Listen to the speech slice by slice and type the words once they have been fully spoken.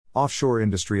Offshore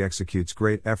industry executes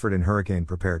great effort in hurricane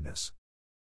preparedness.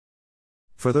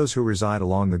 For those who reside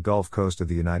along the Gulf Coast of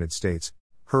the United States,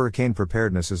 hurricane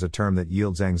preparedness is a term that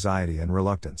yields anxiety and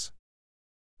reluctance.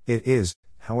 It is,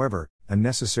 however, a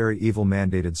necessary evil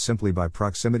mandated simply by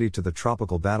proximity to the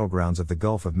tropical battlegrounds of the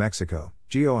Gulf of Mexico,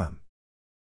 GOM.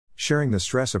 Sharing the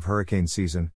stress of hurricane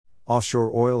season,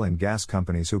 offshore oil and gas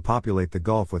companies who populate the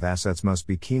Gulf with assets must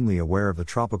be keenly aware of the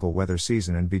tropical weather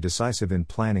season and be decisive in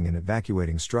planning and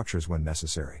evacuating structures when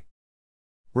necessary.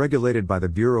 Regulated by the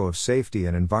Bureau of Safety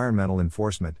and Environmental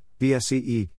Enforcement,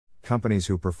 BSEE, companies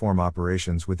who perform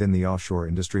operations within the offshore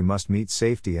industry must meet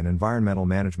Safety and Environmental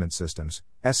Management Systems,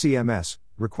 SEMS,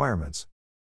 requirements.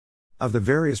 Of the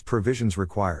various provisions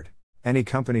required, any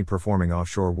company performing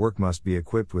offshore work must be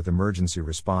equipped with emergency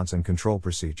response and control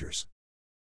procedures.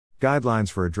 Guidelines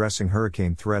for addressing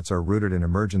hurricane threats are rooted in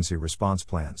emergency response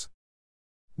plans.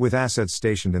 With assets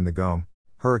stationed in the GOM,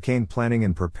 hurricane planning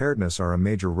and preparedness are a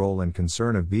major role and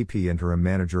concern of BP Interim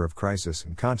Manager of Crisis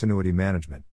and Continuity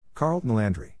Management, Carlton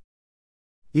Landry.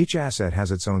 Each asset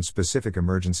has its own specific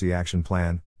Emergency Action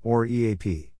Plan, or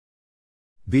EAP.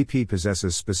 BP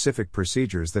possesses specific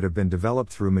procedures that have been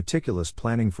developed through meticulous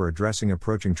planning for addressing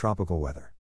approaching tropical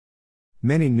weather.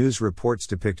 Many news reports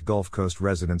depict Gulf Coast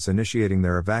residents initiating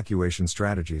their evacuation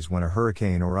strategies when a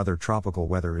hurricane or other tropical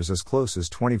weather is as close as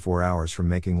 24 hours from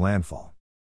making landfall.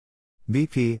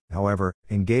 BP, however,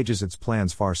 engages its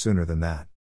plans far sooner than that.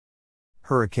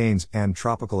 Hurricanes and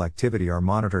tropical activity are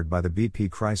monitored by the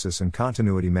BP Crisis and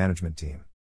Continuity Management Team.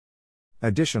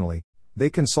 Additionally,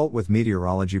 they consult with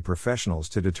meteorology professionals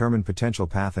to determine potential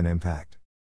path and impact.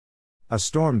 A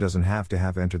storm doesn't have to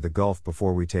have entered the Gulf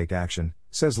before we take action,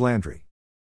 says Landry.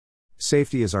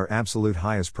 Safety is our absolute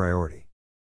highest priority.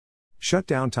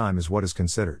 Shutdown time is what is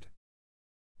considered.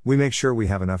 We make sure we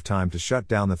have enough time to shut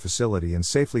down the facility and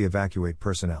safely evacuate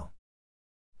personnel.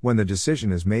 When the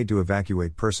decision is made to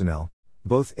evacuate personnel,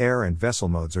 both air and vessel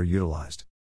modes are utilized.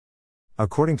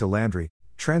 According to Landry,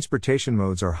 transportation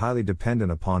modes are highly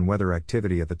dependent upon weather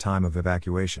activity at the time of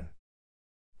evacuation.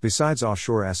 Besides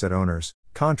offshore asset owners,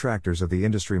 contractors of the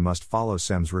industry must follow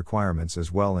SEMS requirements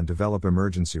as well and develop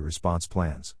emergency response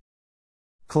plans.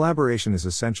 Collaboration is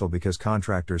essential because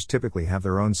contractors typically have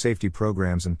their own safety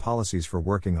programs and policies for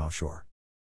working offshore.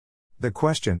 The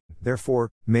question,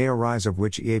 therefore, may arise of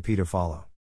which EAP to follow.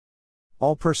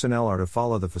 All personnel are to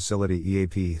follow the facility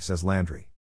EAP, says Landry.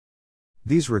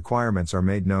 These requirements are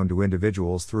made known to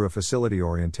individuals through a facility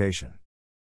orientation.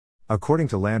 According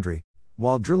to Landry,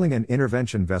 while drilling and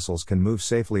intervention vessels can move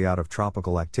safely out of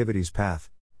tropical activity's path,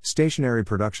 stationary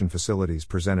production facilities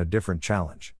present a different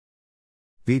challenge.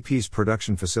 BP's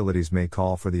production facilities may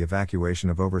call for the evacuation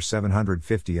of over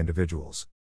 750 individuals.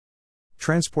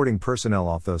 Transporting personnel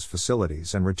off those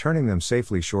facilities and returning them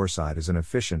safely shoreside is an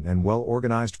efficient and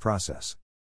well-organized process.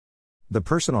 The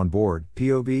person on board,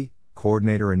 POB,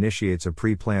 coordinator initiates a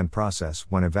pre-planned process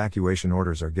when evacuation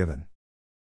orders are given.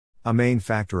 A main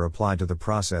factor applied to the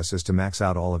process is to max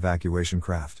out all evacuation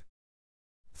craft.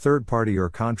 Third-party or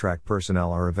contract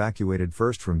personnel are evacuated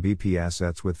first from BP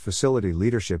assets, with facility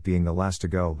leadership being the last to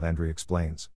go, Landry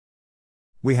explains.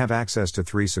 We have access to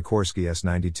 3 Sikorsky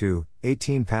S-92,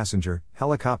 18-passenger,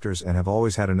 helicopters and have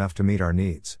always had enough to meet our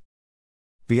needs.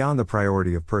 Beyond the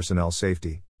priority of personnel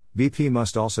safety, BP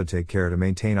must also take care to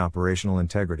maintain operational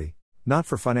integrity, not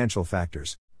for financial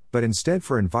factors, but instead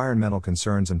for environmental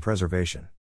concerns and preservation.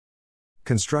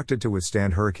 Constructed to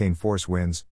withstand hurricane force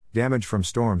winds, damage from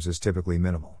storms is typically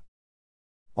minimal.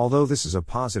 Although this is a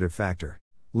positive factor,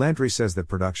 Landry says that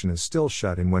production is still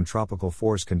shut in when tropical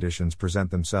force conditions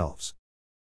present themselves.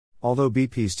 Although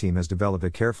BP's team has developed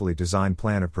a carefully designed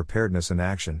plan of preparedness and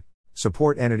action,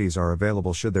 support entities are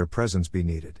available should their presence be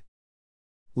needed.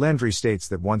 Landry states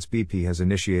that once BP has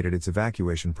initiated its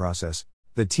evacuation process,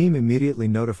 the team immediately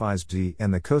notifies BSEE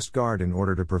and the Coast Guard in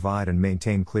order to provide and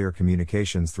maintain clear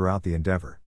communications throughout the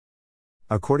endeavor.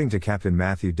 According to Captain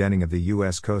Matthew Denning of the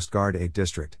U.S. Coast Guard 8th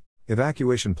District,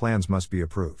 evacuation plans must be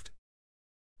approved.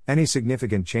 Any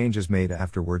significant changes made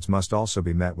afterwards must also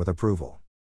be met with approval.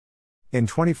 In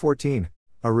 2014,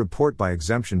 a report by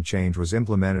exemption change was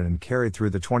implemented and carried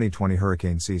through the 2020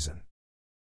 hurricane season.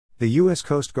 The U.S.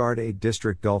 Coast Guard 8th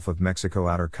District Gulf of Mexico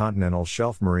Outer Continental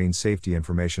Shelf Marine Safety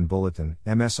Information Bulletin,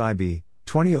 MSIB,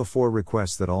 2004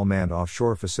 requests that all manned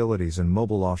offshore facilities and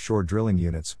mobile offshore drilling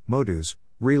units, MODUs,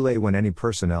 relay when any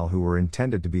personnel who were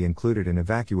intended to be included in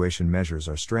evacuation measures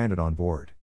are stranded on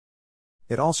board.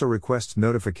 It also requests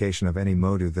notification of any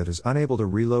MODU that is unable to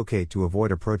relocate to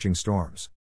avoid approaching storms.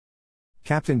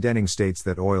 Captain Denning states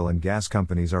that oil and gas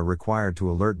companies are required to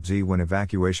alert BSEE when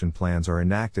evacuation plans are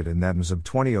enacted and that MSIB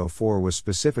 2004 was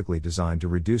specifically designed to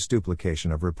reduce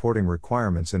duplication of reporting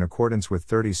requirements in accordance with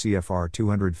 30 CFR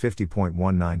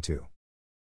 250.192.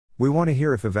 We want to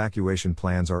hear if evacuation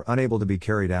plans are unable to be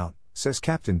carried out, says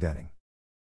Captain Denning.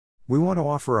 We want to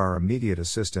offer our immediate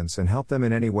assistance and help them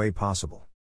in any way possible.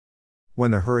 When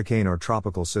the hurricane or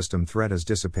tropical system threat has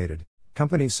dissipated,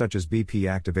 companies such as BP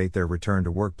activate their return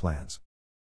to work plans.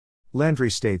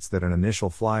 Landry states that an initial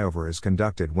flyover is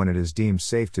conducted when it is deemed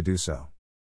safe to do so.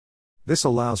 This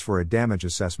allows for a damage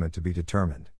assessment to be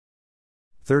determined.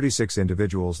 36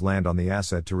 individuals land on the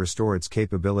asset to restore its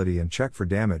capability and check for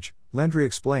damage, Landry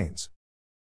explains.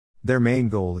 Their main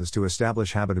goal is to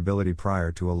establish habitability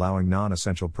prior to allowing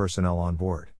non-essential personnel on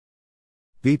board.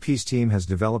 BP's team has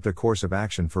developed a course of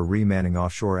action for remanning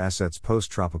offshore assets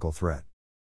post-tropical threat.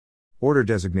 Order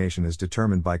designation is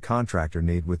determined by contractor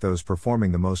need, with those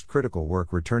performing the most critical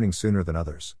work returning sooner than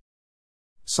others.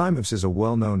 SIMOPS is a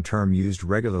well-known term used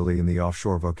regularly in the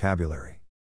offshore vocabulary.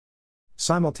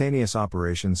 Simultaneous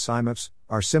operations (SIMOPS)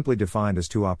 are simply defined as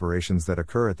two operations that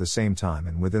occur at the same time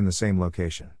and within the same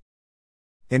location.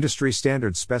 Industry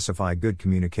standards specify good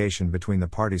communication between the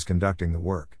parties conducting the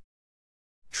work.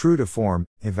 True to form,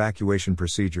 evacuation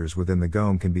procedures within the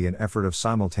GOM can be an effort of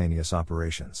simultaneous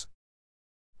operations.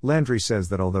 Landry says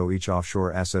that although each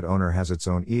offshore asset owner has its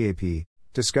own EAP,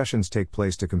 discussions take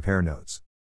place to compare notes.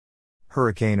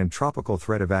 Hurricane and tropical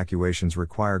threat evacuations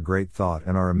require great thought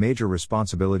and are a major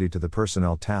responsibility to the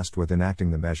personnel tasked with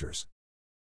enacting the measures.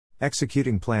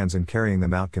 Executing plans and carrying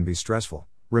them out can be stressful.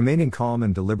 Remaining calm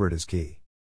and deliberate is key.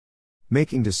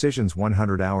 Making decisions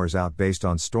 100 hours out based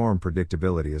on storm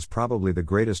predictability is probably the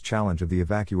greatest challenge of the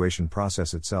evacuation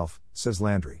process itself, says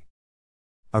Landry.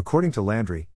 According to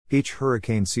Landry, each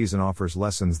hurricane season offers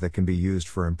lessons that can be used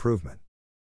for improvement.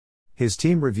 His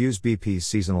team reviews BP's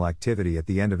seasonal activity at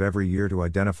the end of every year to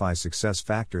identify success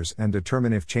factors and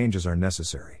determine if changes are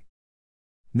necessary.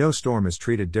 No storm is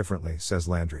treated differently, says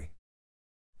Landry.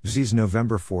 BSEE's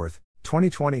November 4,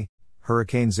 2020,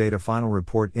 Hurricane Zeta final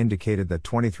report indicated that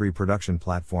 23 production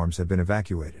platforms had been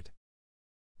evacuated.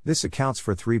 This accounts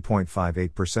for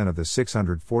 3.58% of the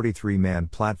 643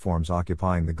 manned platforms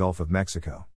occupying the Gulf of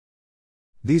Mexico.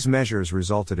 These measures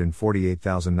resulted in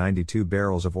 48,092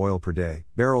 barrels of oil per day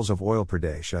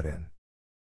shut in.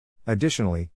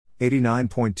 Additionally,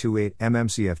 89.28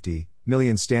 mmcfd,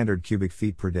 million standard cubic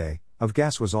feet per day, of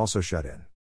gas was also shut in.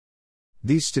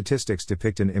 These statistics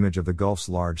depict an image of the Gulf's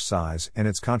large size and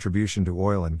its contribution to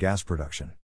oil and gas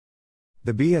production.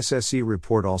 The BSSC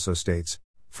report also states,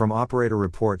 from operator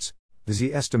reports,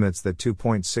 BSEE estimates that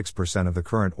 2.6% of the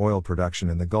current oil production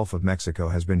in the Gulf of Mexico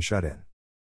has been shut in.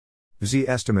 BSEE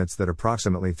estimates that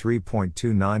approximately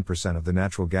 3.29% of the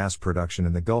natural gas production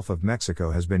in the Gulf of Mexico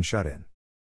has been shut in.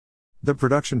 The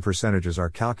production percentages are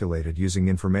calculated using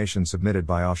information submitted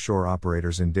by offshore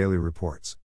operators in daily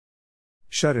reports.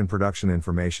 Shut-in production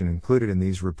information included in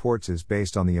these reports is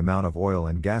based on the amount of oil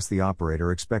and gas the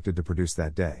operator expected to produce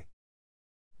that day.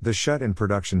 The shut-in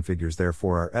production figures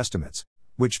therefore are estimates,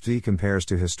 which BSEE compares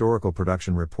to historical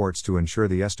production reports to ensure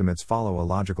the estimates follow a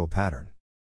logical pattern.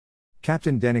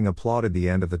 Captain Denning applauded the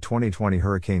end of the 2020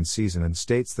 hurricane season and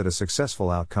states that a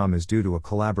successful outcome is due to a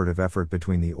collaborative effort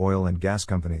between the oil and gas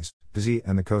companies, BSEE,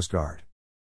 and the Coast Guard.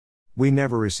 We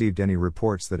never received any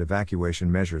reports that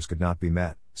evacuation measures could not be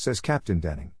met, says Captain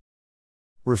Denning.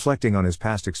 Reflecting on his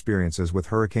past experiences with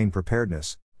hurricane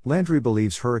preparedness, Landry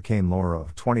believes Hurricane Laura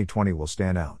of 2020 will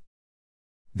stand out.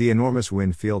 The enormous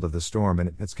wind field of the storm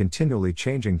and its continually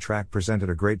changing track presented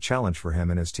a great challenge for him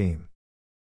and his team.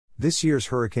 This year's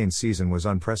hurricane season was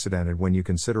unprecedented when you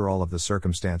consider all of the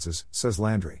circumstances, says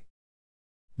Landry.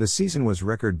 The season was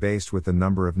record-based with the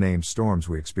number of named storms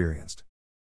we experienced.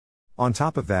 On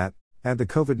top of that, add the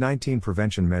COVID-19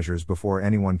 prevention measures before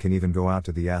anyone can even go out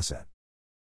to the asset.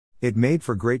 It made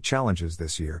for great challenges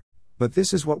this year, but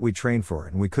this is what we trained for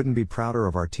and we couldn't be prouder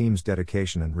of our team's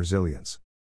dedication and resilience.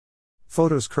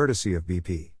 Photos courtesy of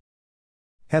BP.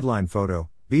 Headline photo,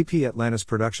 BP Atlantis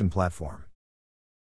production platform.